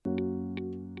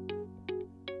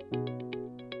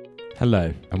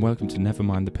Hello, and welcome to Never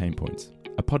Mind the Pain Points,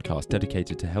 a podcast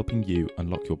dedicated to helping you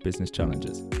unlock your business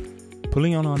challenges.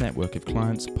 Pulling on our network of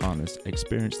clients, partners,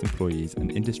 experienced employees,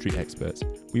 and industry experts,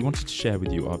 we wanted to share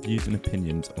with you our views and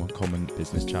opinions on common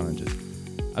business challenges.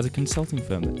 As a consulting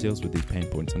firm that deals with these pain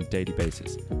points on a daily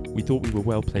basis, we thought we were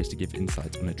well placed to give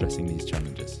insight on addressing these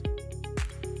challenges.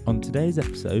 On today's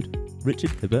episode,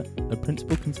 Richard Hibbert, a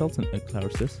principal consultant at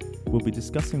Clarisys, will be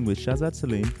discussing with Shahzad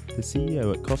Salim, the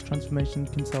CEO at Cost Transformation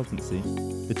Consultancy,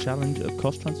 the challenge of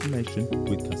cost transformation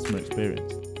with customer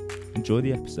experience. Enjoy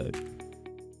the episode.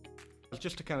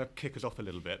 Just to kind of kick us off a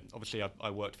little bit, obviously I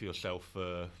worked for yourself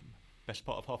for best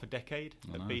part of half a decade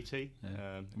at BT.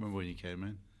 Yeah. Remember when you came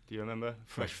in? Do you remember?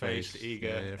 Fresh-faced,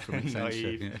 eager, from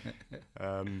naive.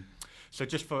 So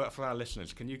just for our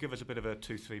listeners, can you give us a bit of a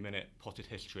 2-3 minute potted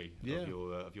history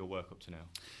of your work up to now?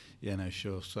 Yeah, no,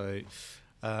 sure. So,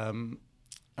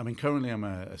 currently I'm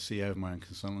a CEO of my own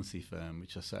consultancy firm,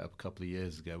 which I set up a couple of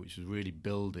years ago, which was really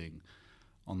building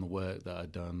on the work that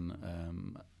I'd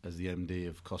done as the MD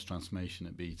of cost transformation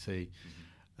at BT.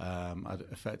 I'd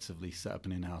effectively set up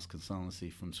an in-house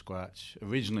consultancy from scratch,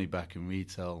 originally back in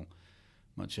retail,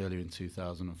 much earlier in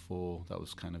 2004. That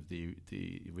was kind of the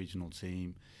original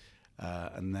team.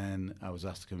 And then I was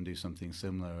asked to come and do something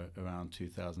similar around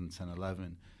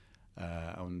 2010-11.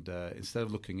 And instead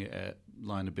of looking at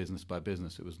line of business by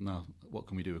business, it was now what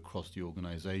can we do across the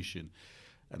organisation,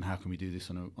 and how can we do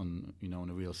this on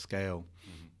a real scale.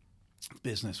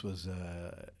 Business was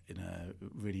in a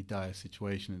really dire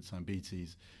situation at the time.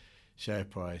 BT's share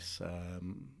price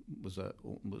was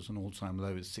an all-time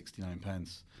low at 69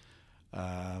 pence.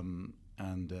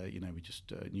 We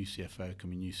just new CFO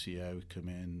come in, new CEO come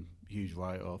in, huge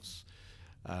write-offs,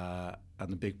 and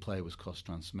the big play was cost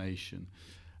transformation.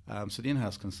 So the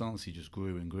in-house consultancy just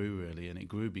grew and grew really, and it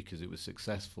grew because it was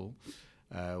successful.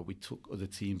 We took other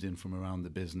teams in from around the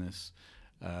business,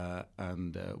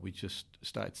 and we just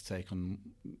started to take on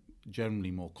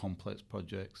generally more complex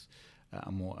projects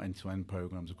and more end-to-end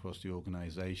programs across the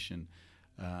organisation.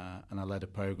 And I led a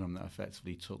program that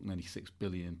effectively took nearly £6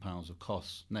 billion of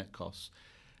net costs,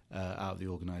 out of the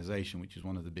organisation, which is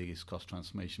one of the biggest cost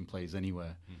transformation plays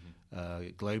anywhere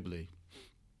globally.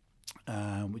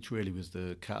 Which really was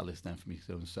the catalyst then for me to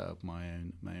go and set up my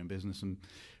own business. And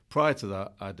prior to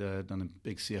that, I'd done a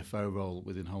big CFO role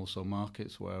within wholesale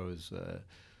markets, where I was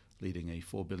leading a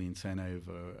 4 billion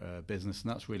turnover business,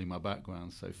 and that's really my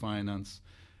background. So finance,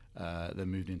 then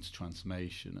moved into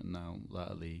transformation, and now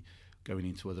latterly going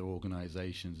into other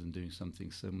organisations and doing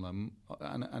something similar.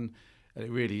 And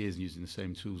it really is using the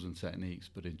same tools and techniques,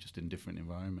 but just in different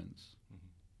environments.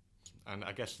 And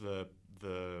I guess the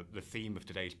theme of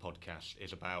today's podcast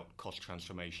is about cost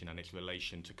transformation and its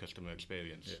relation to customer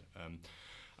experience. Yeah.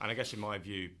 And I guess in my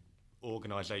view,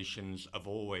 organisations have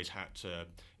always had to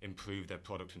improve their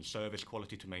product and service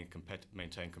quality to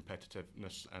maintain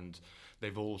competitiveness, and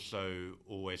they've also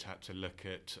always had to look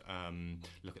at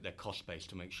their cost base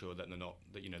to make sure that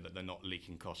they're not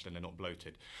leaking cost and they're not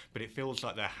bloated. But it feels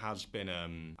like there has been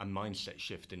a mindset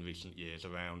shift in recent years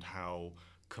around how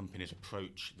companies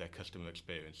approach their customer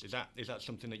experience. Is that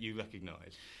something that you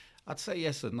recognise? I'd say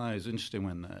yes and no. It's interesting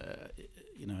when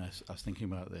I was thinking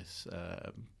about this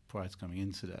prior to coming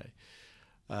in today.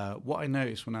 What I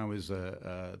noticed when I was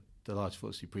the large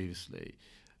FTSE previously,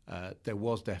 there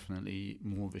was definitely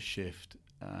more of a shift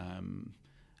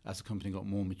as the company got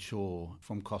more mature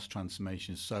from cost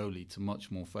transformation solely to much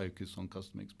more focus on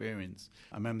customer experience.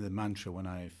 I remember the mantra when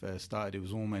I first started, it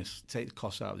was almost take the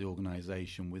cost out of the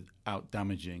organisation without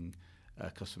damaging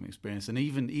customer experience. And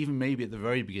even maybe at the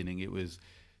very beginning, it was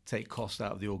take cost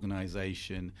out of the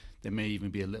organisation. There may even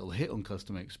be a little hit on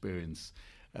customer experience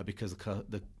because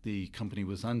the company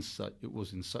was in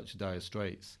such dire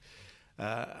straits.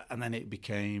 And then it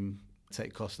became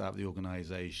take cost out of the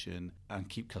organisation and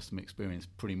keep customer experience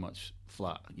pretty much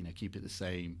flat, keep it the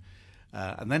same.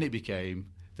 And then it became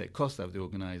take cost out of the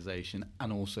organisation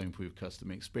and also improve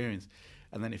customer experience.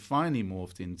 And then it finally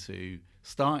morphed into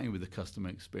starting with the customer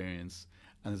experience,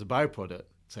 and as a byproduct,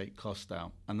 take cost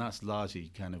out. And that's largely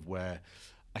kind of where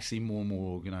I see more and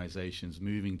more organisations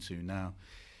moving to now.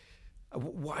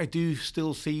 What I do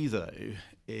still see, though,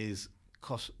 is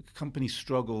companies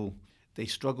struggle. They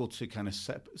struggle to kind of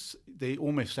they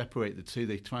almost separate the two.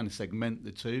 They're trying to segment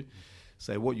the two.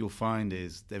 So what you'll find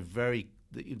is they're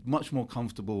much more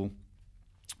comfortable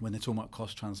when they're talking about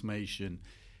cost transformation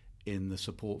in the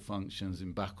support functions,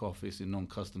 in back office, in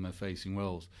non-customer facing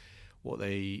roles. What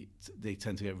they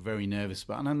tend to get very nervous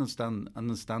about, and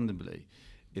understandably,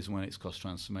 is when it's cost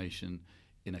transformation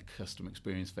in a customer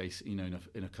experience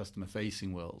in a customer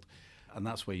facing world. and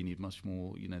that's where you need much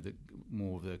more,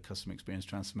 more of the customer experience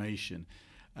transformation.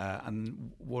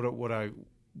 And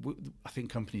I think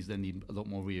companies then need a lot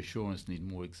more reassurance, need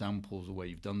more examples of where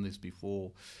you've done this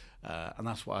before, and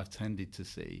that's what I've tended to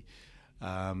see.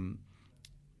 And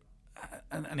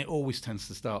it always tends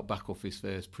to start back office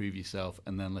first, prove yourself,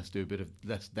 and then let's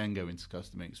then go into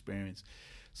customer experience.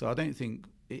 So I don't think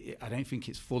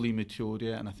it's fully matured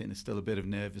yet, and I think there's still a bit of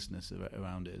nervousness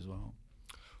around it as well.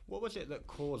 What was it that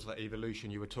caused that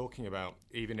evolution you were talking about?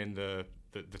 Even in the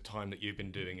time that you've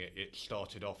been doing it, it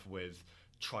started off with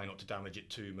try not to damage it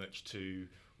too much to,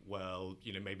 well,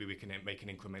 maybe we can make an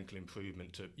incremental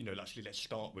improvement to, let's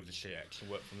start with the CX and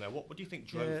work from there. What do you think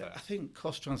drove that? I think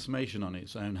cost transformation on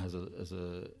its own has a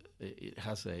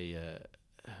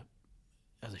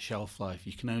shelf life.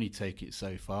 You can only take it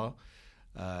so far.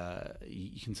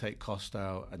 You can take cost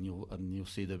out, and you'll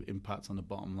see the impact on the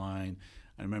bottom line.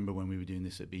 I remember when we were doing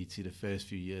this at BT, the first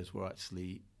few years were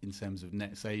actually, in terms of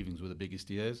net savings, were the biggest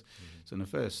years. Mm-hmm. So in the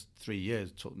first 3 years,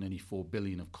 it took nearly $4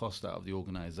 billion of cost out of the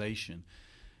organisation.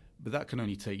 But that can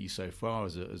only take you so far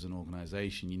as an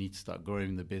organisation. You need to start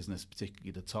growing the business, particularly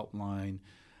the top line,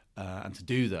 and to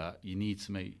do that, you need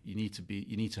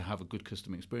to have a good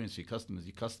customer experience for your customers.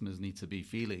 Your customers need to be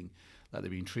feeling that they're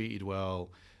being treated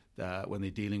well, that when they're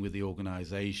dealing with the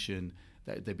organisation,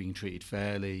 that they're being treated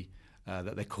fairly.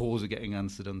 That their calls are getting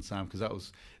answered on time,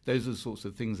 because those are the sorts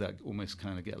of things that almost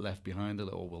kind of get left behind a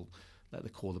little. We'll let the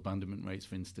call abandonment rates,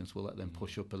 for instance, we'll let them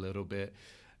push up a little bit,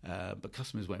 but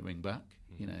customers won't ring back.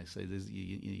 So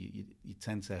you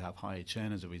tend to have higher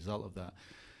churn as a result of that.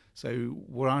 So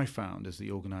what I found as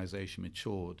the organisation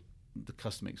matured, the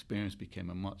customer experience became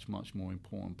a much, much more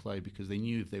important play, because they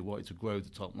knew if they wanted to grow the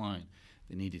top line,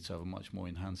 they needed to have a much more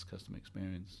enhanced customer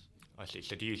experience. I see.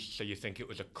 So you think it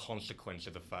was a consequence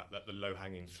of the fact that the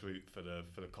low-hanging fruit for the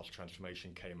cost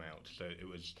transformation came out? So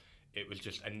it was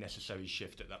just a necessary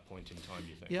shift at that point in time,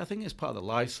 you think? Yeah, I think it's part of the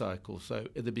life cycle. So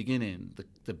at the beginning,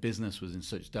 the business was in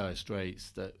such dire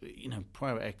straits that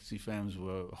private equity firms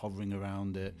were hovering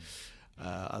around it.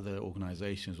 Other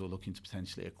organisations were looking to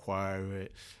potentially acquire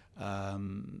it.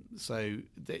 So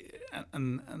the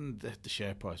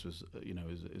share price was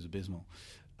is abysmal.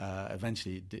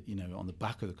 Eventually, on the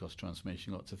back of the cost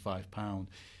transformation, got to £5.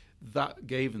 That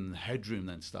gave them the headroom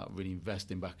then to start really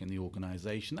investing back in the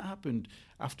organisation. That happened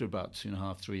after about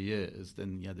 2.5, 3 years.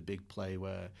 Then you had the big play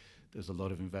where there's a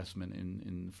lot of investment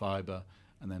in fibre,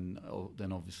 and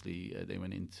then obviously they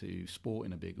went into sport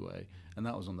in a big way, and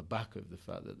that was on the back of the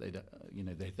fact that they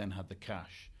then had the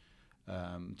cash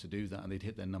to do that, and they'd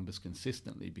hit their numbers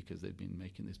consistently because they'd been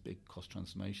making this big cost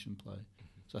transformation play.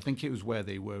 So I think it was where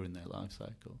they were in their life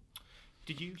cycle.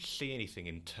 Did you see anything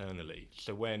internally?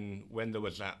 So when there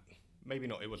was that, maybe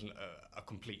not, it wasn't a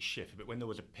complete shift, but when there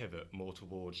was a pivot more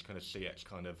towards kind of CX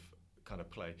kind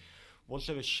of play, was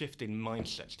there a shift in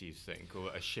mindsets, do you think,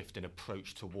 or a shift in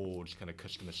approach towards kind of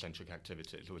customer-centric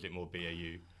activities, or was it more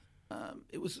BAU?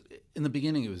 It was in the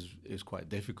beginning. It was quite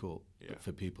difficult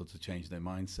for people to change their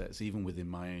mindsets, even within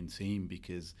my own team,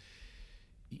 because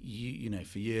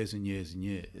for years and years and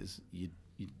years, you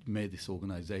made this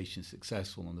organisation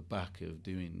successful on the back of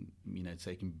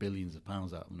taking billions of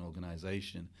pounds out of an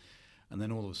organisation, and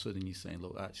then all of a sudden you're saying,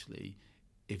 look, actually,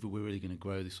 if we're really going to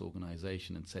grow this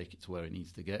organisation and take it to where it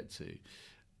needs to get to,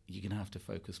 you're going to have to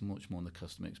focus much more on the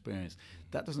customer experience.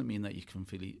 That doesn't mean that you can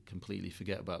completely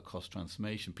forget about cost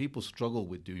transformation. People struggle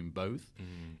with doing both.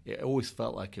 It always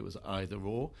felt like it was either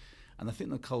or. And I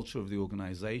think the culture of the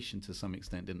organisation to some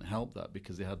extent didn't help that,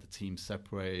 because they had the teams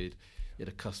separated. You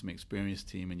had a customer experience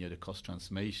team and you had a cost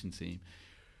transformation team.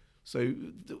 So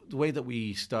the way that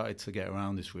we started to get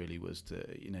around this really was to,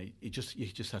 you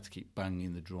just had to keep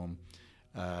banging the drum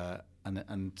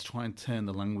and try and turn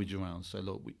the language around. So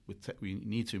look, we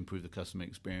need to improve the customer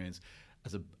experience.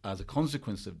 As a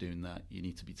consequence of doing that, you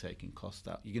need to be taking cost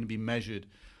out. You're going to be measured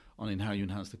on how you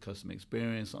enhance the customer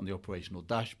experience, on the operational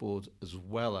dashboards, as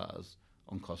well as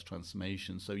on cost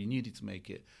transformation. So you needed to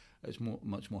make it a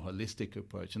much more holistic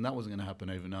approach, and that wasn't going to happen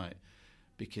overnight,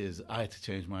 because I had to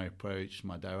change my approach,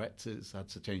 my directors had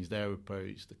to change their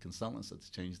approach, the consultants had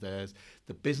to change theirs,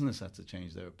 the business had to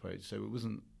change their approach. So it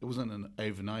wasn't an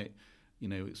overnight,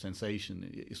 sensation.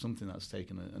 It's something that's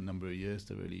taken a number of years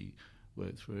to really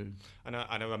work through. And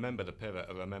I remember the pivot.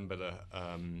 I remember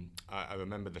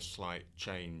the slight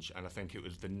change, and I think it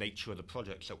was the nature of the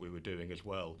projects that we were doing as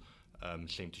well.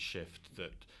 Seemed to shift,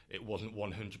 that it wasn't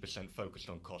 100% focused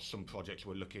on cost. Some projects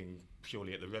were looking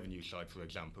purely at the revenue side, for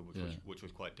example, which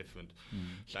was quite different.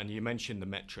 So, and you mentioned the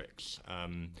metrics.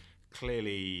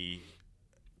 Clearly,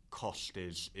 cost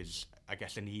is I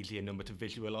guess, an easier number to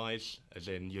visualise, as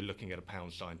in you're looking at a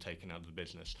pound sign taken out of the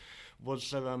business.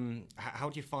 Was there, how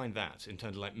do you find that in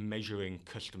terms of like measuring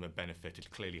customer benefit? It's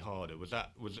clearly harder. Was there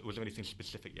anything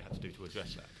specific you had to do to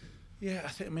address that? Yeah,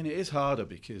 I mean, it is harder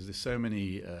because there's so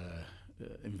many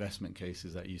investment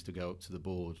cases that used to go up to the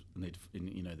board, and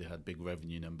they had big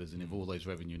revenue numbers, and if all those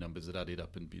revenue numbers had added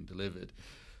up and been delivered,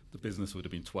 the business would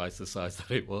have been twice the size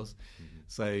that it was. Mm-hmm.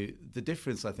 So the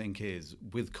difference, I think, is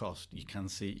with cost, you can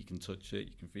see it, you can touch it,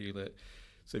 you can feel it.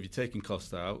 So if you're taking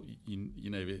cost out,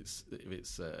 you know, if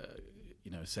it's a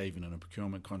saving on a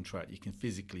procurement contract, you can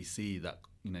physically see that,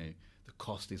 you know, the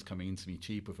cost is coming in to be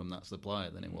cheaper from that supplier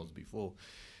than it was before.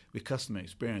 With customer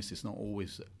experience, it's not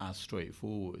always as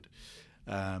straightforward.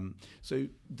 So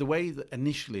the way that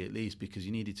initially, at least, because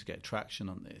you needed to get traction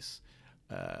on this,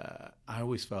 I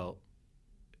always felt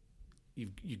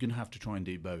you're going to have to try and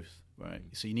do both, right?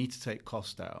 So you need to take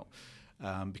cost out.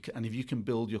 And if you can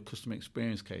build your customer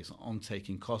experience case on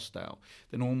taking cost out,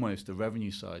 then almost the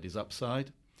revenue side is upside.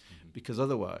 Mm-hmm. Because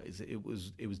otherwise it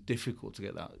was difficult to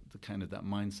get that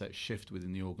mindset shift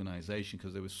within the organization,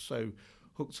 because they were so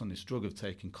hooked on this drug of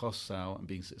taking costs out and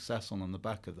being successful on the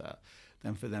back of that.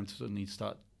 Then for them to suddenly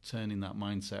start turning that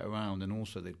mindset around, and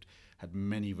also they've had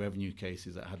many revenue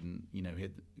cases that hadn't, you know,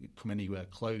 come anywhere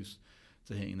close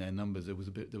to hitting their numbers. There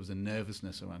was a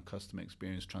nervousness around customer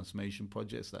experience transformation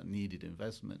projects that needed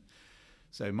investment.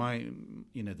 So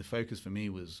the focus for me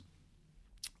was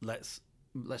let's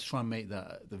try and make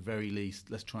that at the very least.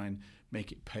 Let's try and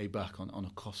make it pay back on a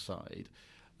cost side,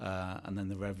 and then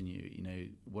the revenue. You know,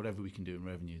 whatever we can do in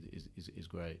revenue is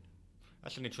great.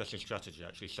 That's an interesting strategy,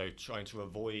 actually. So trying to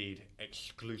avoid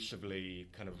exclusively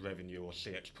kind of revenue or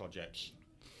CX projects.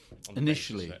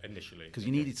 Initially, because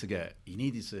you needed to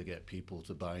get people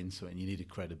to buy into it, and you needed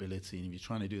credibility. And if you're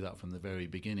trying to do that from the very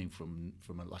beginning, from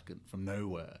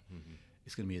nowhere, mm-hmm.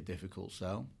 it's going to be a difficult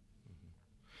sell. Mm-hmm.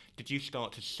 Did you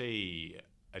start to see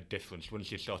a difference once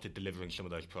you started delivering some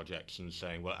of those projects and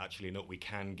saying, well, actually, no, we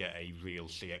can get a real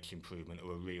CX improvement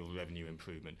or a real revenue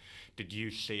improvement? Did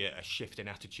you see a shift in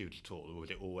attitude at all, or was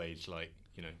it always like,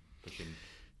 you know, pushing?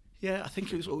 Yeah, I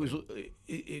think it was always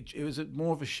it was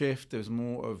more of a shift. There was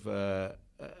more of a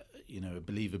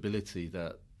believability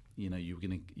that, you know, you're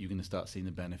going to start seeing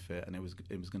the benefit, and it was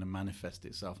going to manifest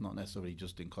itself, not necessarily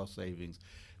just in cost savings,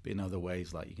 but in other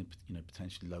ways, like you can, you know,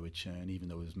 potentially lower churn, even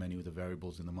though there's many other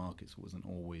variables in the market, so it wasn't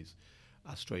always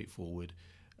as straightforward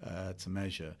to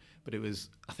measure. But it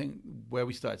was, I think, where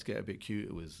we started to get a bit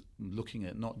cuter was looking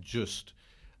at not just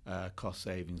cost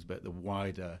savings, but the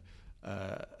wider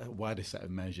set of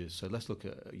measures. So let's look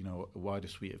at, you know, a wider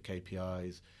suite of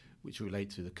KPIs which relate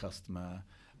to the customer,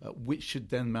 which should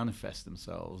then manifest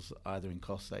themselves either in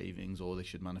cost savings, or they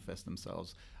should manifest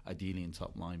themselves ideally in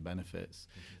top line benefits.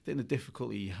 Mm-hmm. Then the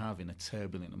difficulty you have in a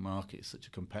turbulent market, such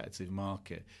a competitive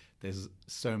market, there's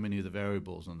so many of the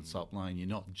variables on the top line. You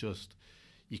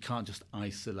can't just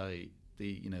isolate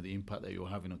the impact that you're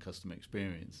having on customer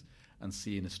experience and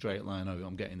see in a straight line, oh,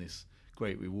 I'm getting this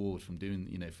great reward from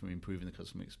improving the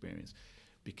customer experience,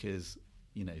 because,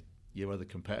 you know, your other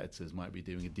competitors might be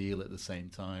doing a deal at the same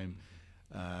time.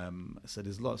 So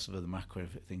there's lots of other macro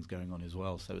things going on as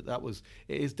well. So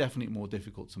it is definitely more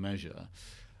difficult to measure,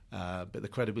 but the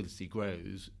credibility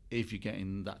grows if you're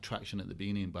getting that traction at the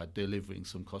beginning by delivering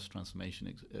some cost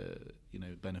transformation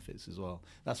benefits as well.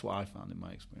 That's what I found in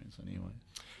my experience anyway.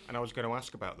 And I was going to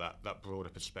ask about that broader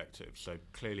perspective. So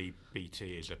clearly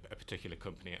BT is a particular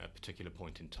company at a particular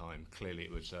point in time. Clearly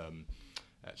it was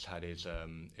it's had its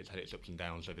ups and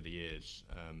downs over the years.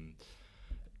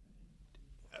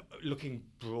 Looking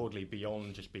broadly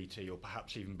beyond just BT, or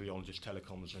perhaps even beyond just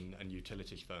telecoms and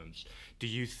utilities firms, do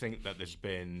you think that there's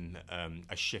been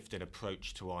a shift in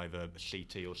approach to either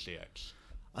CT or CX?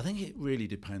 I think it really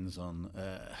depends on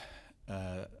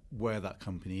where that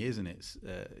company is in its,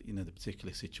 the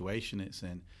particular situation it's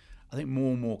in. I think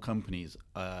more and more companies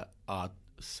are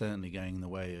certainly going in the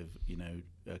way of,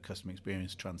 customer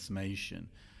experience transformation.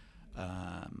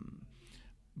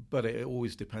 But it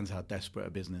always depends how desperate a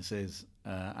business is,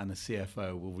 and a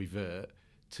CFO will revert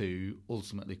to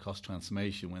ultimately cost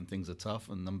transformation when things are tough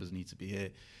and numbers need to be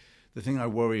hit. The thing I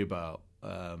worry about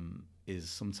is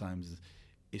sometimes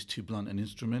it's too blunt an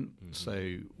instrument. Mm-hmm.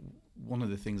 So one of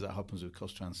the things that happens with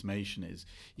cost transformation is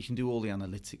you can do all the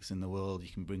analytics in the world,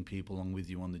 you can bring people along with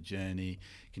you on the journey,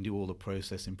 you can do all the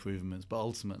process improvements, but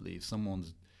ultimately if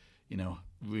someone's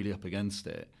really up against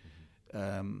it,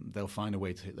 they'll find a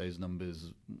way to hit those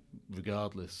numbers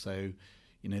regardless. So,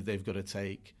 they've got to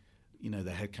take,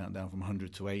 their headcount down from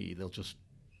 100 to 80. They'll just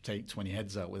take 20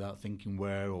 heads out without thinking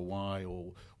where or why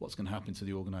or what's going to happen to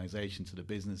the organisation, to the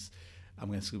business. I'm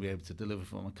going to be able to deliver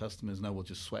for my customers. No, we'll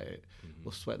just sweat it. Mm-hmm.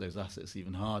 We'll sweat those assets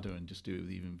even harder and just do it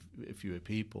with even fewer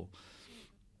people.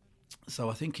 So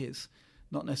I think it's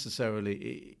not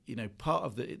necessarily, part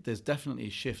of there's definitely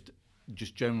a shift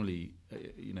just generally,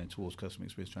 towards customer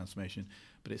experience transformation,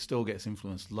 but it still gets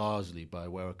influenced largely by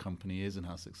where a company is and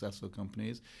how successful a company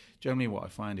is. Generally what I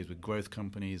find is with growth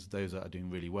companies, those that are doing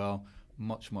really well,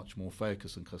 much more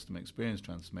focus on customer experience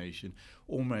transformation.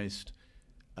 Almost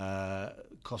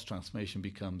cost transformation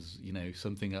becomes,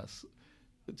 something that's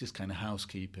just kind of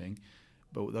housekeeping.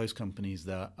 But with those companies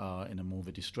that are in a more of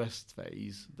a distressed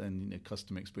phase, then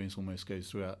customer experience almost goes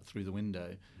through the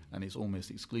window, and it's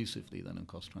almost exclusively then on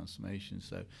cost transformation.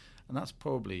 So, and that's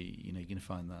probably you're going to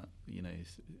find that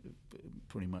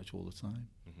pretty much all the time.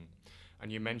 Mm-hmm.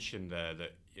 And you mentioned there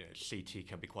that CT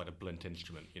can be quite a blunt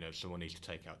instrument. If someone needs to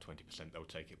take out 20%, they'll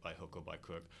take it by hook or by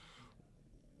crook.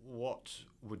 What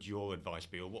would your advice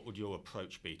be, or what would your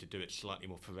approach be to do it slightly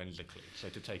more forensically, so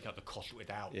to take out the cost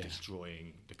without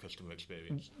destroying the customer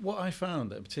experience? What I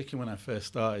found, particularly when I first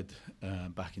started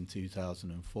back in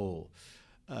 2004,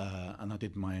 and I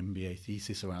did my MBA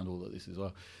thesis around all of this as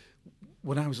well,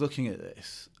 when I was looking at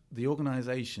this, the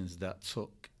organisations that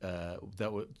took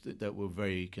that were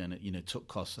very kind of took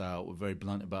costs out, were very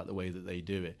blunt about the way that they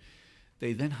do it,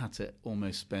 they then had to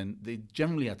they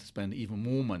generally had to spend even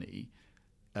more money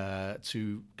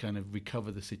to kind of recover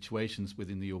the situations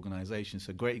within the organisation.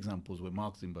 So great examples were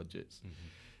marketing budgets. Mm-hmm.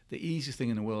 The easiest thing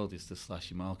in the world is to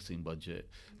slash your marketing budget.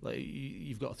 Like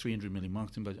you've got a 300 million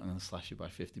marketing budget, I'm going to slash it by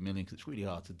 50 million because it's really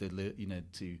hard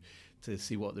to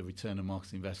see what the return on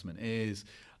marketing investment is.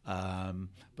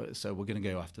 But so we're going to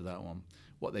go after that one.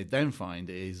 What they then find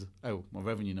is, my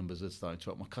revenue numbers are starting to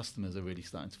drop, my customers are really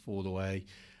starting to fall away.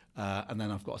 And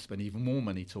then I've got to spend even more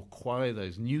money to acquire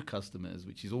those new customers,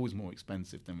 which is always more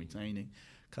expensive than retaining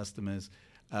customers.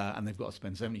 And they've got to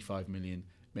spend 75 million,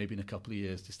 maybe in a couple of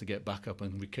years, just to get back up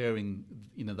and recurring,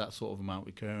 that sort of amount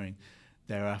recurring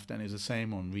thereafter. And it's the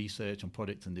same on research, on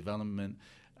product and development,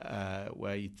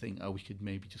 where you think, we could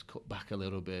maybe just cut back a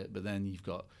little bit. But then you've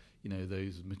got,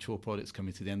 those mature products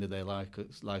coming to the end of their life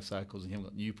cycles, and you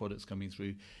haven't got new products coming through.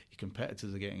 Your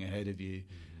competitors are getting ahead of you.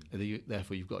 Mm-hmm.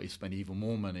 Therefore, you've got to spend even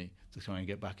more money to try and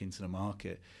get back into the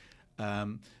market.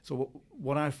 So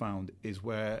what I found is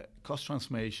where cost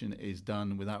transformation is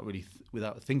done without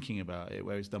thinking about it,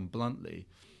 where it's done bluntly,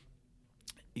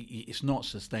 it's not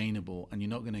sustainable, and you're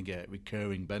not going to get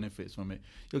recurring benefits from it.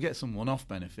 You'll get some one-off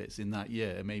benefits in that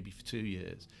year, maybe for 2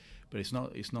 years, but it's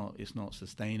not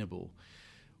sustainable.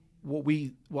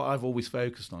 What I've always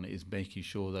focused on is making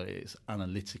sure that it's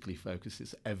analytically focused,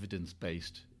 it's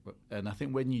evidence-based. And I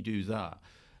think when you do that,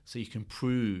 so you can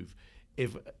prove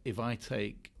if I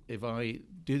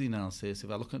do the analysis,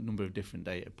 if I look at a number of different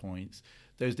data points,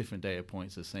 those different data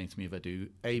points are saying to me if I do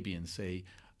A, B, and C,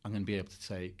 I'm going to be able to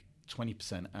take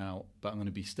 20% out, but I'm going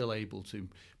to be still able to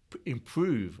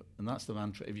improve. And that's the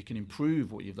mantra. If you can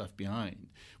improve what you've left behind,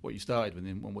 what you started with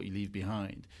and what you leave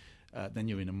behind, then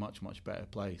you're in a much better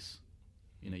place.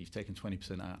 You've taken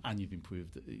 20% out and you've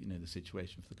improved, the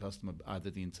situation for the customer,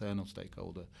 either the internal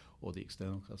stakeholder or the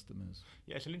external customers.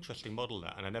 Yeah, it's an interesting model,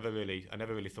 that, and I never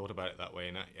really thought about it that way.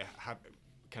 And I have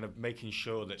kind of making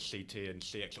sure that CT and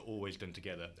CX are always done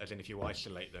together. As in, if you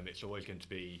isolate them, it's always going to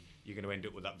be, you're going to end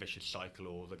up with that vicious cycle,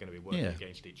 or they're going to be working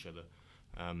against each other.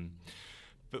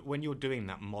 But when you're doing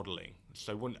that modelling,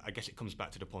 I guess it comes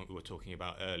back to the point we were talking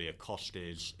about earlier. Cost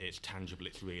it's tangible,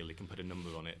 it's real. You can put a number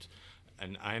on it.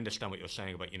 And I understand what you're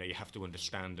saying about, you have to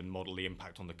understand and model the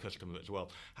impact on the customer as well.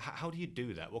 How do you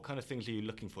do that? What kind of things are you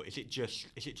looking for? Is it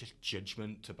just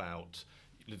judgment about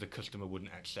the customer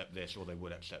wouldn't accept this or they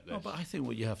would accept this? No, but I think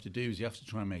what you have to do is you have to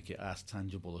try and make it as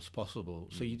tangible as possible.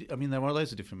 So, there are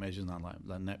loads of different measures now,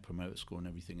 like Net Promoter Score and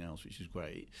everything else, which is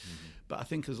great. Mm-hmm. But I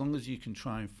think as long as you can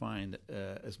try and find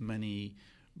as many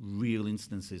real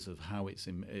instances of how it's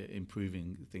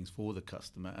improving things for the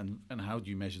customer, and how do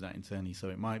you measure that internally? So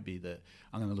it might be that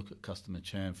I'm going to look at customer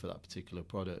churn for that particular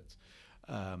product.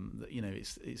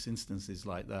 It's instances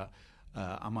like that.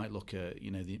 I might look at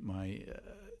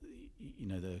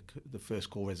the first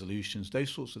call resolutions, those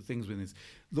sorts of things.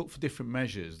 Look for different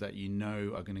measures that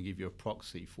are going to give you a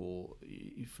proxy for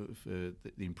the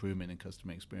improvement in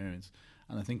customer experience.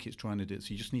 And I think it's trying to do it.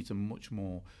 So you just need a much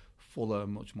more fuller,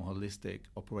 much more holistic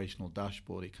operational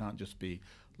dashboard. It can't just be,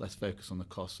 let's focus on the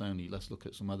costs only. Let's look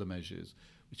at some other measures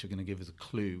which are going to give us a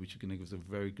clue, which are going to give us a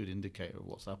very good indicator of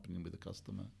what's happening with the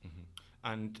customer. Mm-hmm.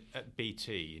 And at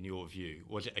BT, in your view,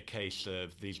 was it a case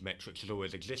of these metrics had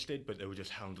always existed, but they were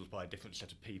just handled by a different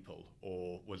set of people?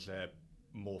 Or was there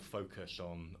more focus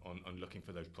on looking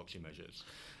for those proxy measures?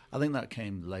 I think that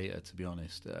came later, to be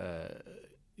honest.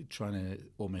 trying to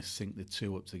almost sync the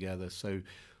two up together. So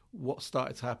what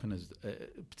started to happen is,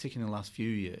 particularly in the last few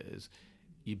years,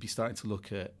 you'd be starting to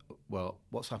look at, well,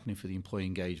 what's happening for the employee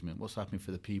engagement, what's happening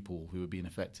for the people who are being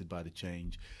affected by the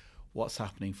change, what's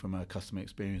happening from a customer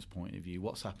experience point of view,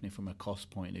 what's happening from a cost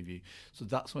point of view. So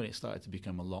that's when it started to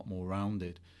become a lot more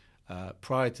rounded.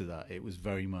 Prior to that, it was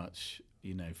very much,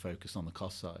 focused on the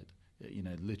cost side.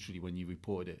 Literally when you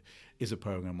reported it, is a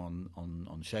program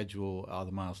on schedule? Are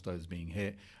the milestones being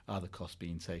hit? Are the costs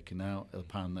being taken out? Are the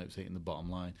pound notes hitting the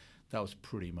bottom line? That was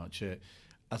pretty much it.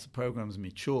 As the programs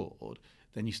matured,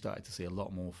 then you started to see a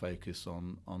lot more focus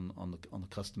on the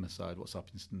customer side. What's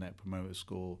happening to the Net Promoter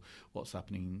Score? What's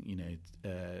happening,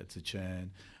 to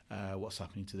churn? What's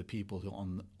happening to the people who are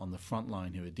on the front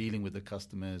line who are dealing with the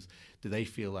customers? Do they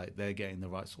feel like they're getting the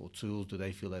right sort of tools? Do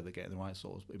they feel like they're getting the right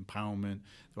sort of empowerment,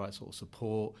 the right sort of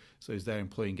support? So is there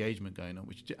employee engagement going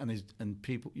on? And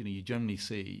people, you generally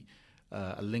see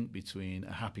a link between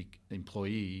a happy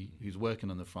employee who's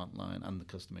working on the front line and the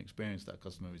customer experience that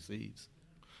customer receives.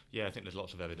 Yeah, I think there's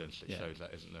lots of evidence that shows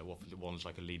that, isn't there? One's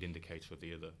like a lead indicator of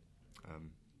the other.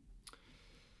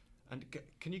 And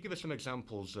can you give us some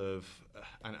examples of,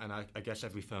 and I guess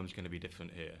every firm's going to be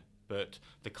different here, but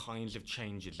the kinds of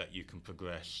changes that you can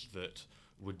progress that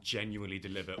would genuinely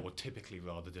deliver, or typically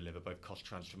rather deliver, both cost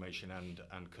transformation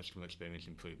and customer experience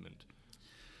improvement?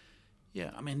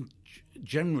 Yeah, I mean,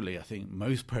 generally, I think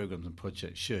most programs and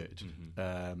projects should.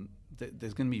 Mm-hmm.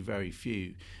 There's going to be very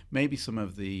few. Maybe some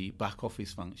of the back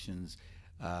office functions,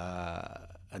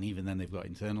 and even then they've got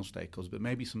internal stakeholders, but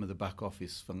maybe some of the back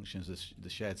office functions, the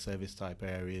shared service type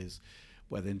areas,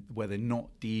 where they're not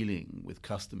dealing with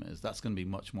customers, that's going to be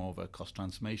much more of a cost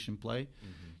transformation play.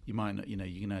 Mm-hmm. You might not, you're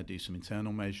going to do some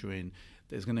internal measuring.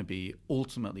 There's going to be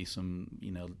ultimately some,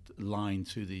 line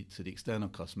to the external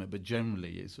customer, but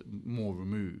generally it's more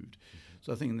removed. Mm-hmm.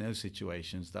 So I think in those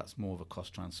situations, that's more of a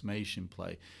cost transformation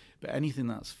play. But anything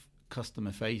that's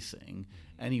customer facing,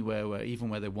 mm-hmm. anywhere where, even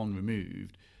where they're one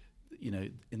removed,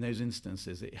 in those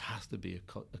instances, it has to be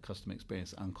a customer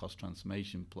experience and cost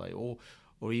transformation play, or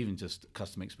even just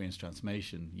customer experience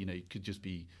transformation. It could just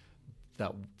be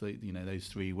that, those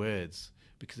three words,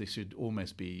 because it should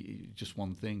almost be just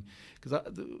one thing. Because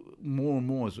more and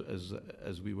more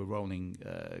as we were rolling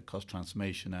cost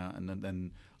transformation out, and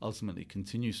then ultimately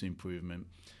continuous improvement,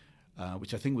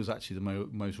 which I think was actually the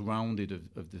most rounded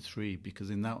of the three, because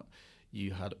in that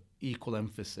you had equal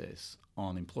emphasis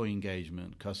on employee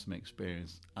engagement, customer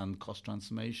experience, and cost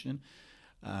transformation.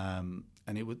 And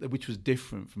which was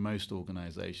different from most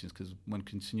organisations, because when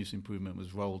continuous improvement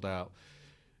was rolled out,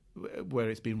 where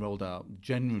it's been rolled out,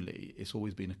 generally it's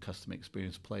always been a customer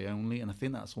experience play only, and I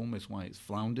think that's almost why it's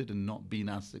floundered and not been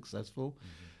as successful.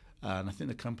 Mm-hmm. And I think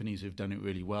the companies who've done it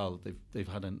really well, they've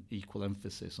had an equal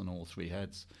emphasis on all three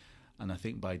heads, and I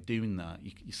think by doing that,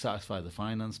 you satisfy the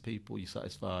finance people, you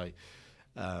satisfy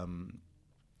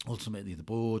ultimately the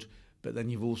board. But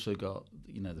then you've also got,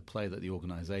 the play that the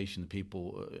organisation, the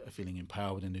people are feeling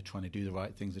empowered, and they're trying to do the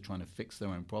right things, they're trying to fix their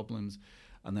own problems.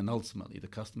 And then ultimately the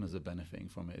customers are benefiting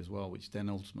from it as well, which then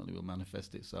ultimately will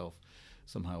manifest itself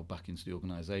somehow back into the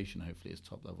organisation, hopefully as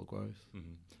top-level growth.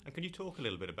 Mm-hmm. And can you talk a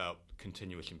little bit about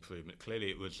continuous improvement?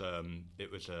 Clearly it was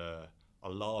a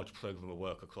large programme of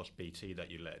work across BT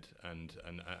that you led, and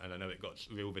I know it got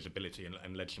real visibility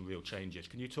and led some real changes.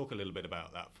 Can you talk a little bit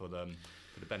about that for the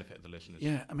benefit of the listeners?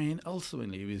 Yeah, I mean,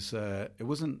 ultimately it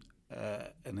wasn't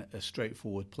a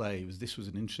straightforward play. This was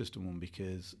an interesting one,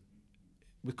 because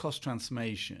with cost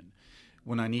transformation,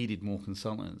 when I needed more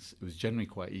consultants, it was generally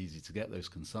quite easy to get those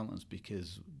consultants,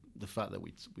 because the fact that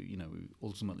we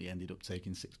ultimately ended up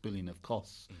taking 6 billion of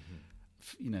costs,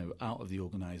 mm-hmm. Out of the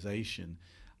organisation.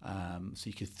 So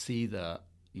you could see that,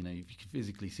 you could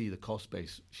physically see the cost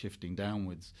base shifting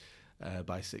downwards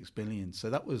by 6 billion.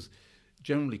 So that was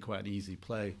generally quite an easy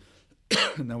play.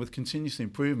 Now with continuous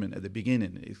improvement at the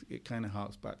beginning, it kind of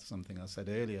harks back to something I said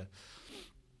earlier.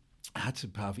 I had to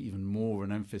have even more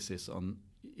an emphasis on,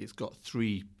 it's got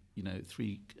three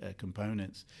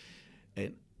components,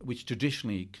 which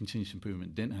traditionally continuous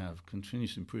improvement didn't have.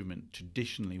 Continuous improvement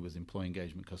traditionally was employee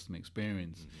engagement, customer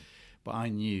experience. Mm-hmm. But I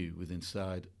knew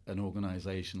inside an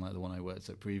organisation like the one I worked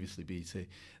at previously, BT,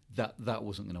 that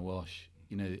wasn't going to wash.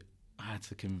 I had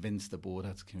to convince the board, I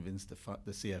had to convince the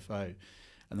CFO.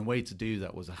 And the way to do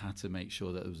that was I had to make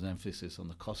sure that there was an emphasis on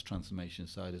the cost transformation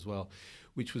side as well,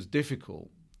 which was difficult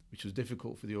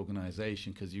for the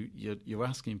organisation, because you're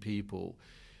asking people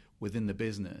within the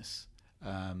business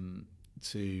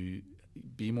to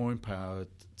be more empowered,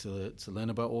 to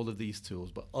learn about all of these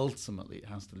tools, but ultimately it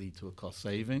has to lead to a cost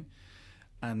saving.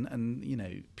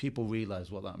 And people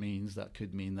realise what that means. That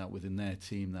could mean that within their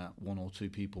team, that one or two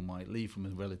people might leave from a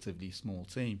relatively small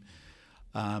team.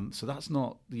 So that's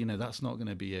not going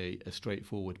to be a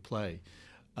straightforward play.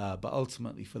 But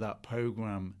ultimately, for that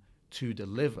program to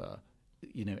deliver,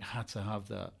 it had to have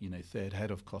that third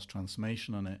head of cost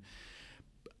transformation on it.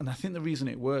 And I think the reason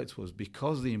it worked was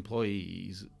because the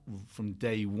employees from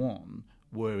day one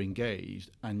were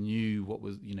engaged and knew what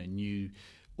was knew.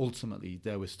 Ultimately,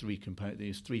 there was three components.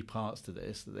 There's three parts to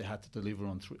this that they had to deliver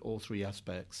on all three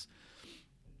aspects.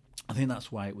 I think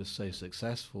that's why it was so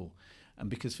successful, and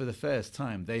because for the first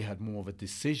time they had more of a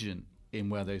decision in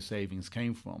where those savings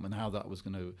came from and how that was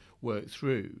going to work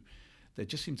through. There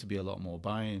just seemed to be a lot more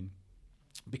buy-in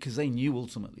because they knew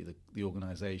ultimately the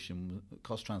organisation,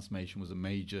 cost transformation was a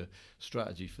major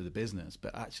strategy for the business.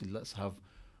 But actually, let's have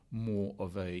more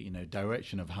of a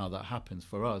direction of how that happens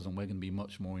for us, and we're going to be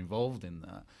much more involved in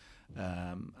that.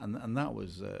 And that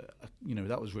was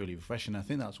that was really refreshing. I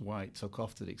think that's why it took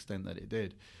off to the extent that it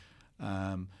did.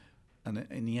 And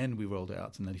in the end, we rolled it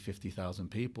out to nearly 50,000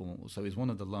 people. So it's one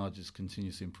of the largest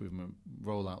continuous improvement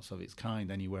rollouts of its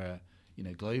kind anywhere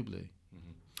globally.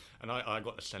 Mm-hmm. And I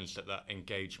got the sense that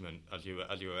engagement, as you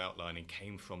were outlining,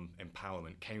 came from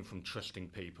empowerment, came from trusting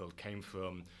people, came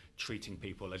from treating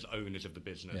people as owners of the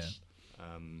business.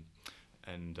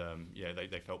 Yeah.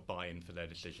 They felt buy-in for their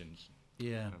decisions.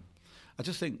 Yeah. I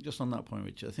just think, just on that point,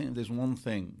 Richard, I think if there's one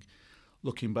thing,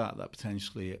 looking back, that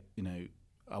potentially,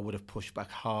 I would have pushed back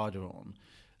harder on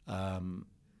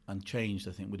and changed,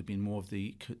 I think, would have been more of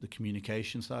the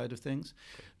communication side of things.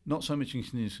 Not so much in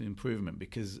continuous improvement,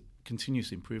 because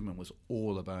continuous improvement was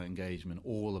all about engagement,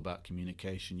 all about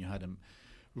communication. You had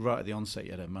right at the onset,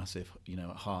 you had a massive,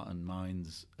 heart and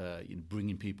minds,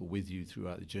 bringing people with you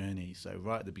throughout the journey. So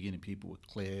right at the beginning, people were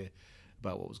clear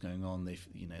about what was going on. They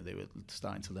were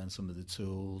starting to learn some of the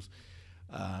tools.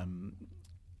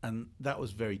 And that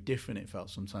was very different, it felt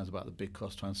sometimes, about the big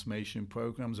cost transformation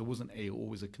programs. There wasn't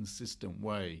always a consistent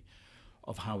way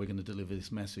of how we're going to deliver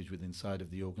this message within inside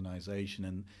of the organisation.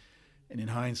 And in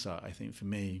hindsight, I think for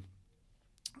me,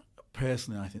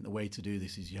 personally, I think the way to do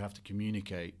this is you have to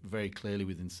communicate very clearly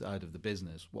within inside of the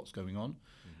business what's going on.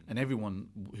 Mm-hmm. And everyone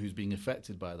who's being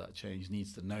affected by that change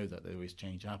needs to know that there is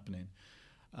change happening.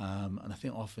 And I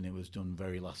think often it was done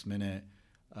very last minute.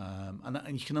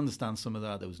 And you can understand some of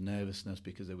that. There was nervousness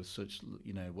because there was such,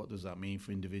 what does that mean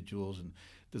for individuals? And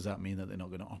does that mean that they're not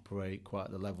going to operate quite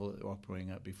at the level that they were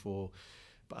operating at before?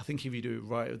 But I think if you do it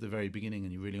right at the very beginning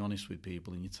and you're really honest with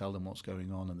people and you tell them what's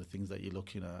going on and the things that you're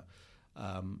looking at,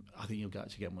 I think you'll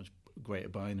actually get much greater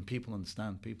buy-in. And people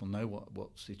understand. People know what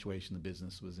situation the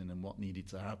business was in and what needed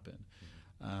to happen.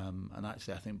 Mm-hmm. And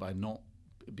actually, I think by not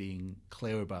being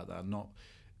clear about that, not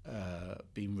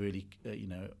being really,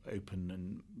 open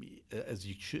and as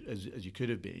you could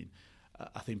have been,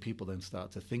 I think people then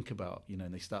start to think about,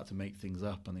 and they start to make things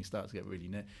up and they start to get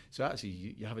really so actually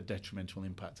you have a detrimental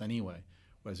impact anyway.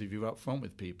 Whereas if you're upfront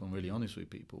with people and really honest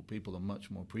with people, people are much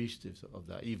more appreciative of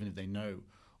that, even if they know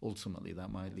ultimately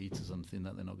that might lead to something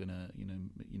that they're not going to,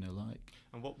 like.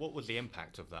 And what was the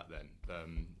impact of that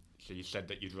then? So you said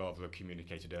that you'd rather have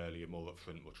communicated earlier, more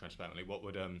upfront, more transparently. What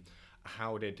would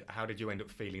how did you end up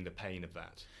feeling the pain of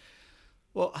that?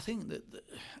 Well, I think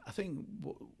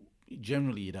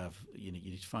generally you'd have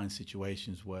you'd find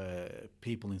situations where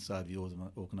people inside the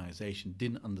organisation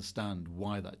didn't understand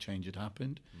why that change had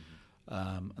happened, mm-hmm.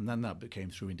 And then that became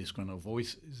through in disgruntled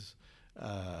voices.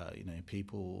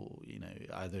 People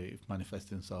either manifest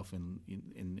themselves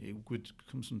in it would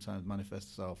sometimes manifest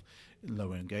itself in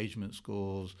lower engagement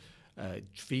scores,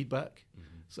 feedback.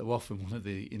 Mm-hmm. So often one of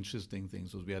the interesting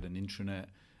things was we had an intranet,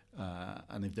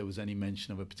 and if there was any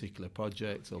mention of a particular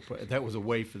project that was a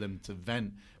way for them to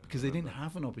vent, because they didn't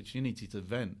have an opportunity to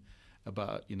vent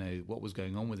about what was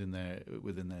going on within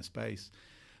their space.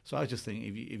 So I just think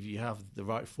if you have the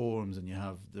right forums and you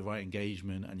have the right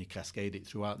engagement and you cascade it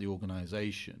throughout the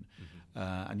organisation,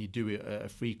 mm-hmm. And you do it at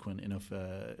frequent enough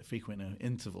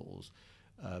intervals,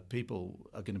 people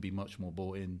are going to be much more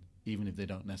bought in, even if they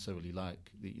don't necessarily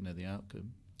like the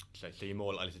outcome. So you're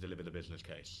more likely to deliver the business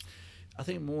case? I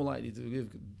think more likely to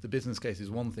deliver the business case is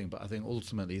one thing, but I think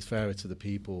ultimately it's fairer to the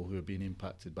people who are being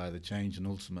impacted by the change, and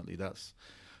ultimately that's,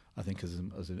 I think,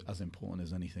 as important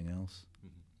as anything else.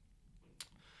 Mm-hmm.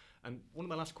 And one of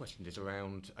my last questions is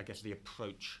around, I guess, the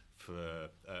approach for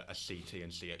a CT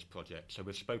and CX project. So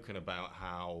we've spoken about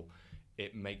how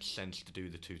it makes sense to do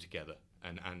the two together,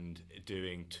 and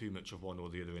doing too much of one or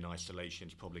the other in isolation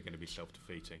is probably going to be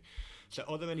self-defeating. So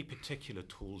are there any particular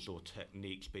tools or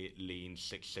techniques, be it Lean,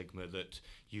 Six Sigma, that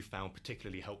you found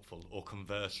particularly helpful, or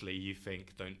conversely you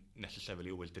think don't necessarily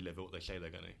always deliver what they say they're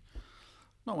going to?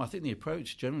 No, I think the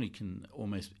approach generally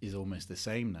is almost the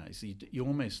same now. So you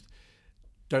almost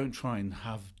don't try and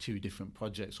have two different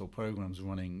projects or programs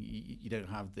running. You don't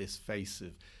have this face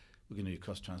of we're going to do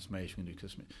cost transformation, we're going to do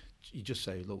customer. You just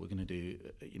say, look, we're going to do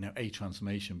a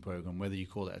transformation program, whether you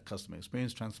call it a customer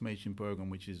experience transformation program,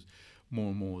 which is more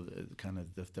and more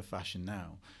the fashion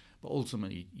now. But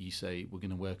ultimately, you say we're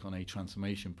going to work on a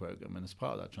transformation program, and as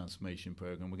part of that transformation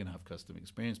program, we're going to have customer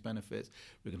experience benefits,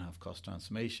 we're going to have cost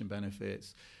transformation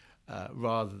benefits,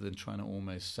 rather than trying to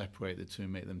almost separate the two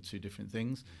and make them two different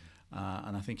things.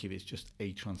 And I think if it's just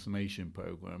a transformation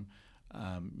program,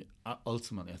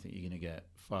 ultimately, I think you're going to get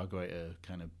far greater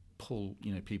kind of pull,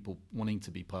 people wanting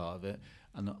to be part of it,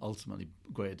 and ultimately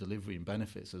greater delivery and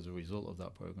benefits as a result of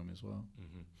that program as well.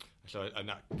 Mm-hmm. So,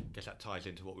 and I guess that ties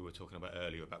into what we were talking about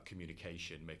earlier about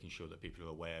communication, making sure that people are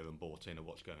aware and bought in of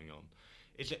what's going on.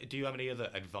 Do you have any other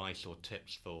advice or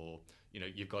tips for,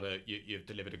 you've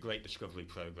delivered a great discovery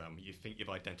program, you think you've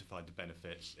identified the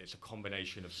benefits, it's a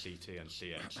combination of CT and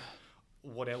CX.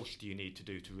 What else do you need to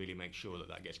do to really make sure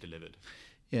that gets delivered?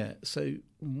 Yeah, so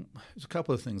there's a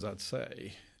couple of things I'd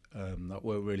say that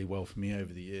worked really well for me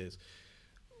over the years.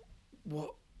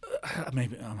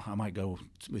 Maybe I might go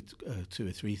with 2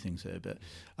 or 3 things here, but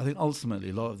I think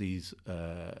ultimately a lot of these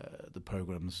the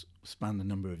programs spanned a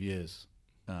number of years,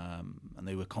 and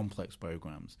they were complex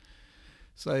programs.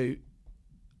 So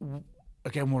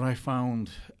again, what I found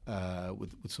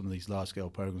with some of these large scale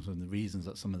programs, and the reasons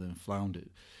that some of them floundered,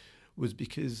 was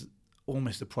because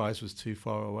almost the prize was too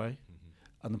far away.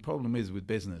 Mm-hmm. And the problem is with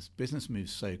business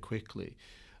moves so quickly.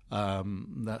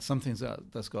 That something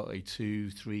that's got a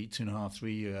 2.5,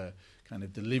 3 year kind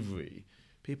of delivery,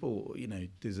 people,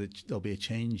 there'll be a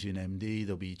change in MD,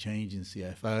 there'll be a change in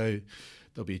CFO,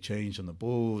 there'll be a change on the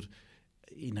board.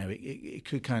 It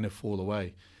could kind of fall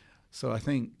away. So I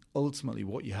think ultimately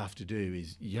what you have to do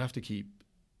is you have to keep,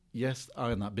 eye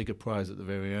on that bigger prize at the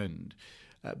very end,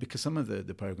 because some of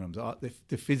the programs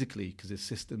they're physically, because there's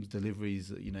systems, deliveries,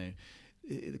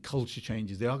 the culture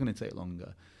changes, they are going to take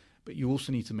longer. But you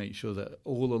also need to make sure that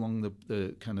all along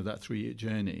the kind of that 3-year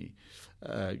journey,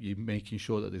 you're making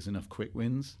sure that there's enough quick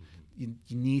wins. Mm-hmm.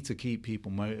 You need to keep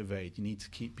people motivated. You need to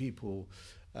keep people,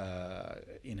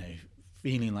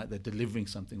 feeling like they're delivering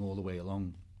something all the way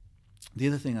along. The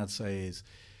other thing I'd say is,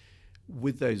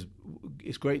 with those,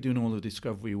 it's great doing all the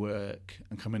discovery work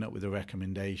and coming up with the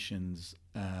recommendations,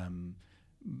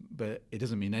 but it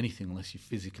doesn't mean anything unless you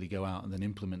physically go out and then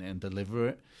implement it and deliver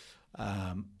it.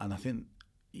 And I think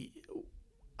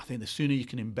the sooner you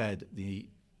can embed the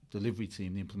delivery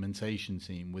team, the implementation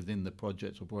team within the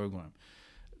project or program,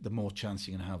 the more chance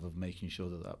you're going to have of making sure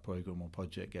that program or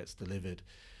project gets delivered.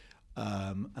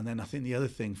 And then I think the other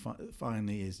thing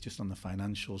finally is just on the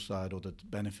financial side or the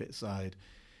benefit side,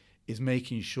 is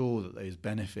making sure that those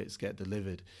benefits get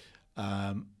delivered,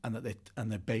 and that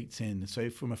they're baked in. So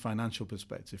from a financial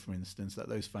perspective, for instance, that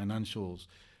those financials,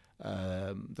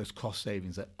 those cost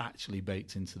savings are actually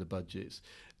baked into the budgets.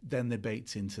 Then they're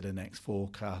baked into the next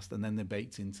forecast, and then they're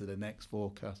baked into the next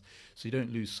forecast. So you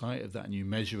don't lose sight of that, and you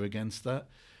measure against that.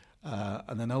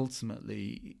 And then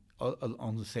ultimately,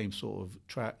 on the same sort of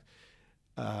track,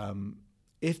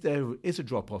 if there is a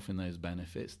drop-off in those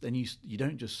benefits, then you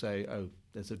don't just say, oh,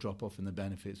 there's a drop-off in the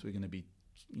benefits, we're going to be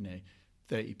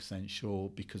 30%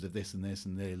 short because of this and this,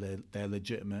 and they're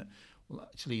legitimate. Well,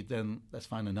 actually, then let's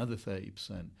find another 30%.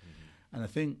 Mm-hmm. And I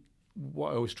think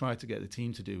what I always try to get the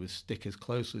team to do is stick as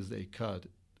close as they could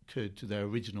to their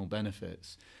original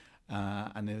benefits,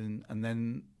 and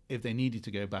then if they needed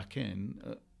to go back in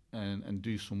and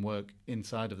do some work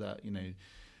inside of that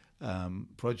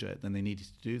project, then they needed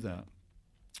to do that,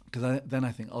 because then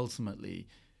I think ultimately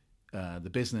the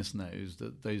business knows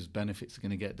that those benefits are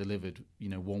going to get delivered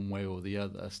one way or the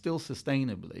other, still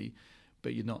sustainably.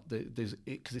 But you're not,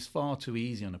 because it's far too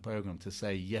easy on a program to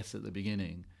say yes at the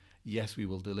beginning, yes, we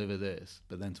will deliver this,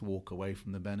 but then to walk away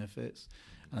from the benefits.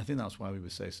 And I think that's why we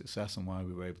were so successful and why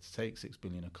we were able to take $6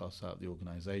 billion of costs out of the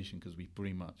organisation, because we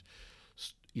pretty much,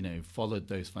 followed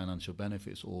those financial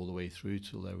benefits all the way through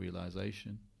till their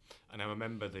realisation. And I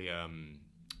remember the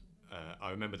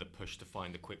push to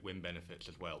find the quick win benefits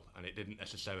as well, and it didn't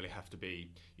necessarily have to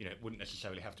be, it wouldn't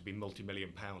necessarily have to be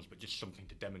multi-million pounds, but just something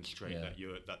to demonstrate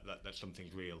that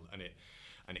something's real, and it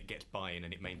gets buy-in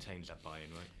and it maintains that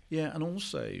buy-in, right? Yeah, and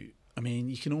also,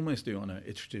 you can almost do it on an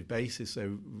iterative basis.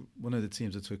 So one of the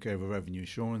teams that took over revenue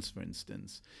assurance, for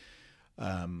instance,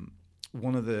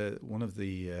 one of the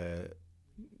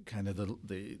kind of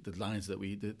the lines that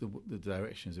the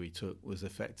directions that we took was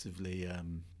effectively.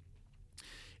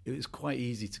 It was quite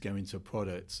easy to go into a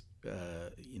product,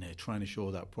 trying to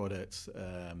assure that product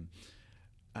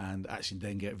and actually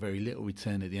then get very little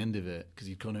return at the end of it because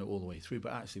you've gone it all the way through.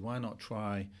 But actually, why not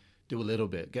try, do a little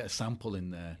bit, get a sample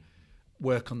in there,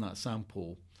 work on that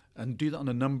sample, and do that on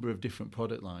a number of different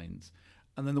product lines.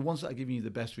 And then the ones that are giving you the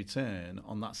best return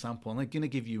on that sample, and they're going to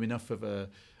give you enough of a,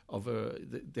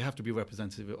 they have to be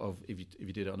representative of if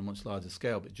you did it on a much larger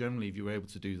scale. But generally, if you were able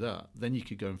to do that, then you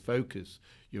could go and focus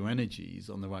your energies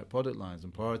on the right product lines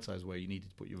and prioritize where you needed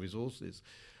to put your resources.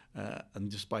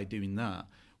 And just by doing that,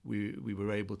 we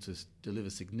were able to deliver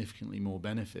significantly more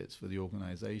benefits for the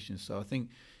organisation. So I think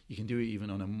you can do it even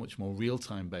on a much more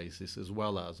real-time basis as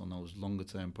well as on those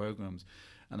longer-term programs.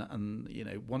 And you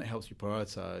know, one, it helps you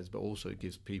prioritise, but also it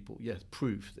gives people,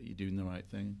 proof that you're doing the right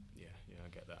thing. Yeah, I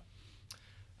get that.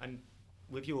 And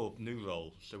with your new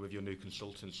role, so with your new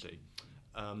consultancy,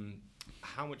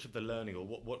 how much of the learning, or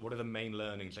what are the main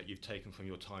learnings that you've taken from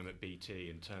your time at BT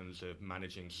in terms of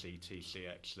managing CT,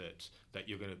 CX that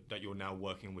you're now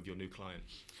working with your new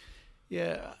clients?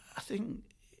 Yeah, I think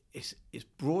it's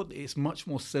broad. It's much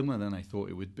more similar than I thought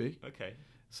it would be. Okay.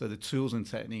 So the tools and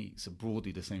techniques are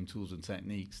broadly the same tools and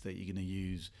techniques that you're going to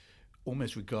use,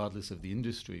 almost regardless of the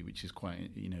industry, which is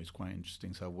quite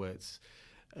interesting. So I worked,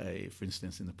 for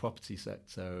instance, in the property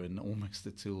sector, and almost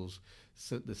the tools.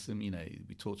 So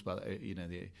we talked about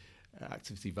the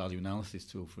activity value analysis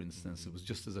tool, for instance. It was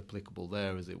just as applicable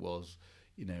there as it was,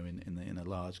 in a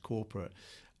large corporate.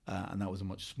 And that was a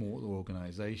much smaller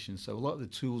organisation. So a lot of the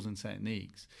tools and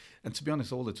techniques, and to be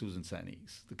honest, all the tools and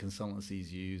techniques, the consultancies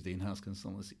use, the in-house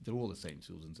consultancy, they're all the same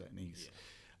tools and techniques.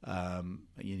 Yeah.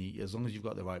 As long as you've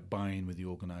got the right buy-in with the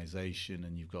organisation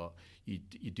and you're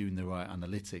doing the right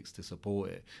analytics to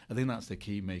support it, I think that's the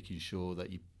key, making sure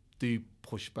that you do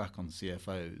push back on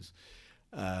CFOs.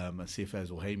 And CFOs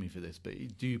will hate me for this, but you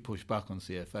do push back on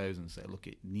CFOs and say, look,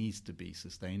 it needs to be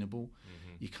sustainable.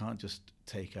 Mm-hmm. You can't just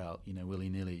take out,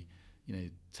 willy-nilly,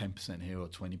 10% here or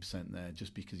 20% there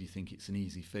just because you think it's an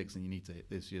easy fix and you need to hit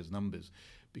this year's numbers,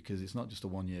 because it's not just a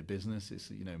one-year business,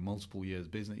 it's, multiple years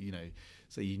business,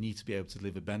 so you need to be able to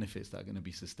deliver benefits that are going to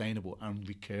be sustainable and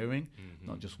recurring,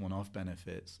 not just one-off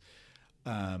benefits.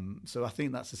 So I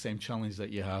think that's the same challenge that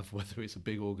you have, whether it's a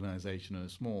big organisation or a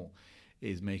small,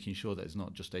 is making sure that it's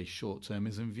not just a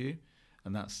short-termism view,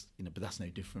 and that's but that's no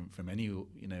different from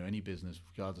any business,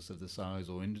 regardless of the size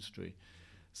or industry.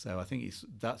 So I think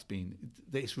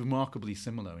it's remarkably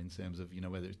similar in terms of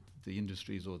whether it's the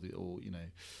industries or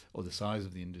the size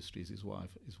of the industries is what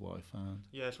I found.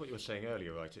 Yeah, that's what you were saying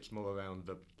earlier, right? It's more around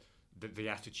the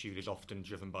attitude is often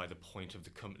driven by the point of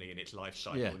the company in its life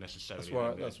cycle, necessarily.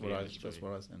 That's what I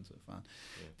tend to find.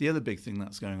 Yeah. The other big thing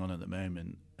that's going on at the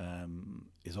moment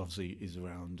is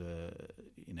around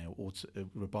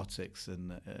robotics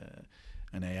and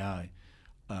AI.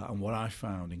 And what I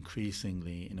found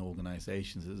increasingly in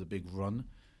organisations, there's a big run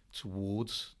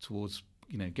towards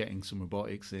getting some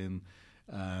robotics in,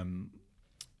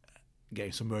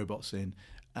 getting some robots in.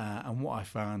 And what I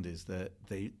found is that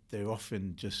they're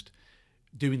often just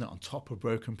doing that on top of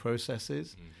broken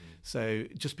processes. Mm-hmm. So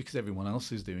just because everyone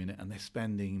else is doing it and they're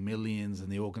spending millions, and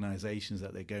the organisations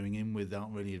that they're going in with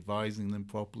aren't really advising them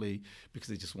properly because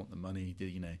they just want the money,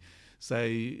 So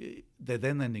they're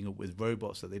then ending up with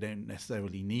robots that they don't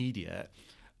necessarily need yet,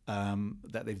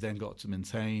 that they've then got to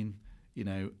maintain,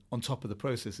 on top of the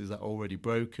processes that are already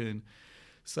broken.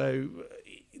 So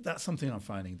that's something I'm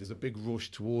finding. There's a big rush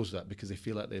towards that because they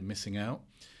feel like they're missing out.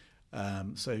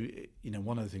 So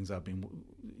one of the things I've been,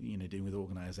 doing with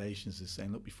organisations is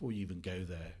saying, look, before you even go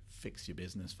there, fix your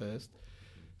business first.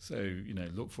 So,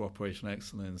 look for operational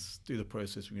excellence, do the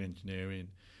process re-engineering,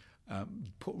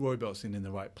 put robots in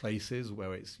the right places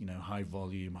where it's, high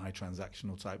volume, high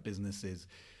transactional type businesses,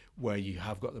 where you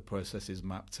have got the processes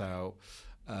mapped out,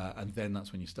 and then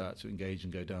that's when you start to engage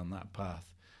and go down that path.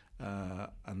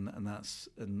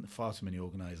 And far too many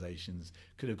organisations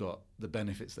could have got the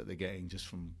benefits that they're getting just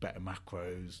from better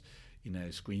macros,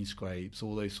 screen scrapes,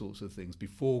 all those sorts of things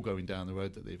before going down the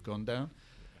road that they've gone down.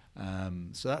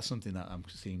 So that's something that I'm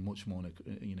seeing much more,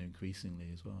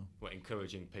 increasingly as well. Well,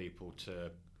 encouraging people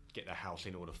to get their house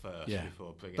in order first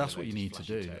before bringing. That's what you need to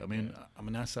do. Tech,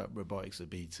 I sat robotics at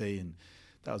BT, and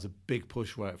that was a big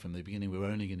push right from the beginning. We're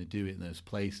only going to do it in those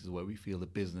places where we feel the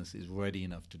business is ready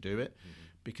enough to do it. Mm-hmm.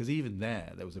 Because even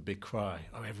there was a big cry.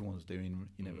 Oh, everyone's doing,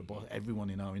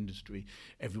 everyone in our industry,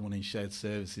 everyone in shared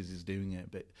services is doing it.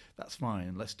 But that's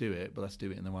fine. Let's do it. But let's do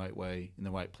it in the right way, in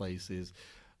the right places.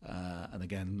 And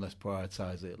again, let's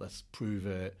prioritise it. Let's prove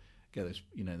it. Get those,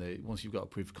 once you've got a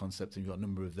proof of concept and you've got a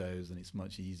number of those, then it's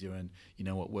much easier, and you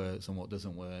know what works and what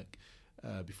doesn't work.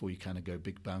 before you kind of go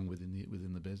big bang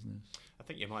within the business. I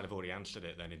think you might have already answered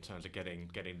it then in terms of getting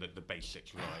the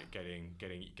basics right, getting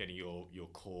your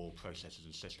core processes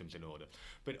and systems in order.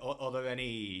 But are there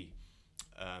any,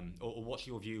 or what's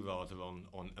your view rather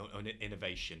on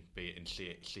innovation, be it in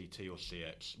CT or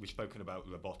CX? We've spoken about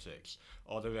robotics.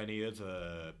 Are there any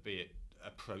other, be it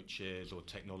approaches or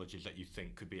technologies that you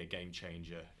think could be a game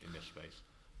changer in this space?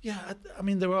 Yeah, I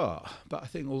mean there are, but I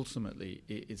think ultimately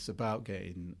it's about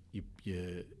getting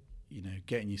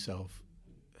getting yourself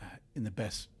in the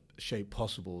best shape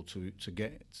possible to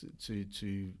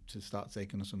start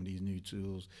taking on some of these new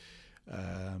tools,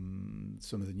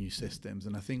 some of the new systems,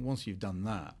 and I think once you've done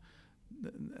that,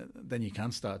 then you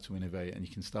can start to innovate and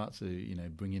you can start to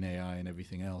bring in AI and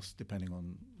everything else, depending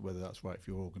on whether that's right for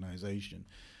your organisation.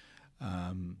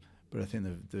 But I think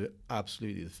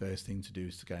absolutely the first thing to do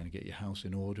is to kind of get your house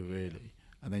in order, really,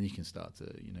 and then you can start to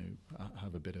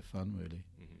have a bit of fun, really.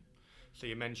 Mm-hmm. So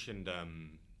you mentioned,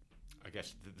 I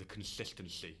guess, the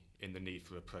consistency in the need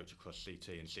for approach across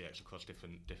CT and CX across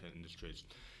different industries.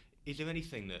 Is there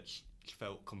anything that's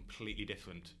felt completely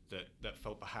different that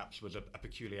felt perhaps was a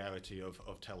peculiarity of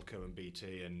telco and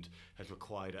BT and has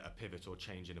required a pivot or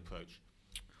change in approach?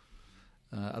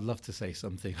 I'd love to say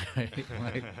something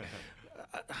like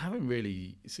I haven't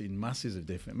really seen masses of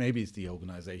different. Maybe it's the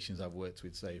organisations I've worked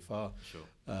with so far, sure.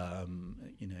 And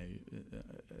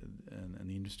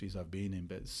the industries I've been in.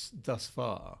 But thus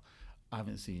far, I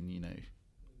haven't seen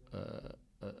a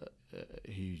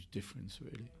huge difference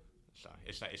really. So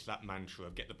it's that mantra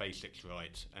of get the basics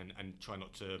right and try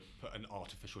not to put an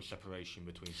artificial separation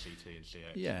between CT and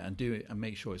CX. Yeah, and do it and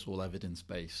make sure it's all evidence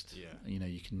based. Yeah.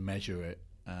 You can measure it.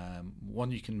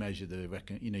 One, you can measure the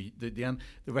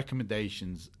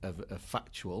recommendations are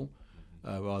factual,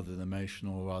 rather than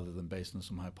emotional, rather than based on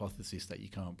some hypothesis that you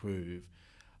can't prove,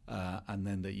 and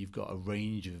then that you've got a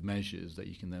range of measures that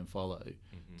you can then follow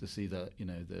to see that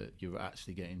that you're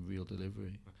actually getting real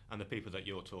delivery. And the people that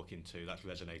you're talking to, that's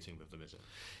resonating with them, is it?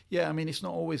 Yeah, I mean it's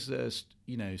not always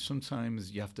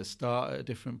sometimes you have to start at a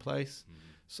different place.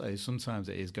 So sometimes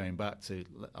it is going back to,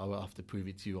 I'll have to prove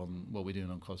it to you on what we're doing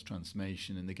on cost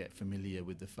transformation, and they get familiar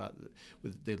with the fact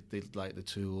that they like the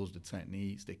tools, the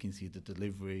techniques, they can see the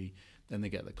delivery, then they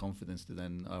get the confidence to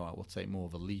then, all right, we'll take more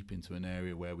of a leap into an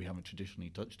area where we haven't traditionally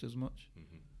touched as much.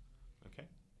 Okay,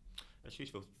 that's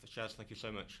useful. Shaz, thank you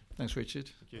so much. Thanks, Richard.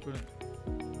 Thank you. Brilliant.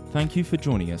 Thank you for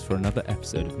joining us for another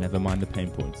episode of Never Mind the Pain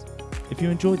Points. If you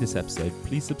enjoyed this episode,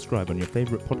 please subscribe on your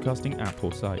favourite podcasting app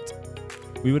or site.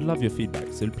 We would love your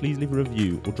feedback, so please leave a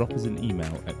review or drop us an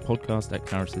email at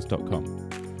podcast@clarisys.com.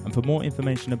 And for more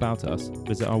information about us,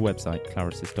 visit our website,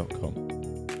 clarisys.com.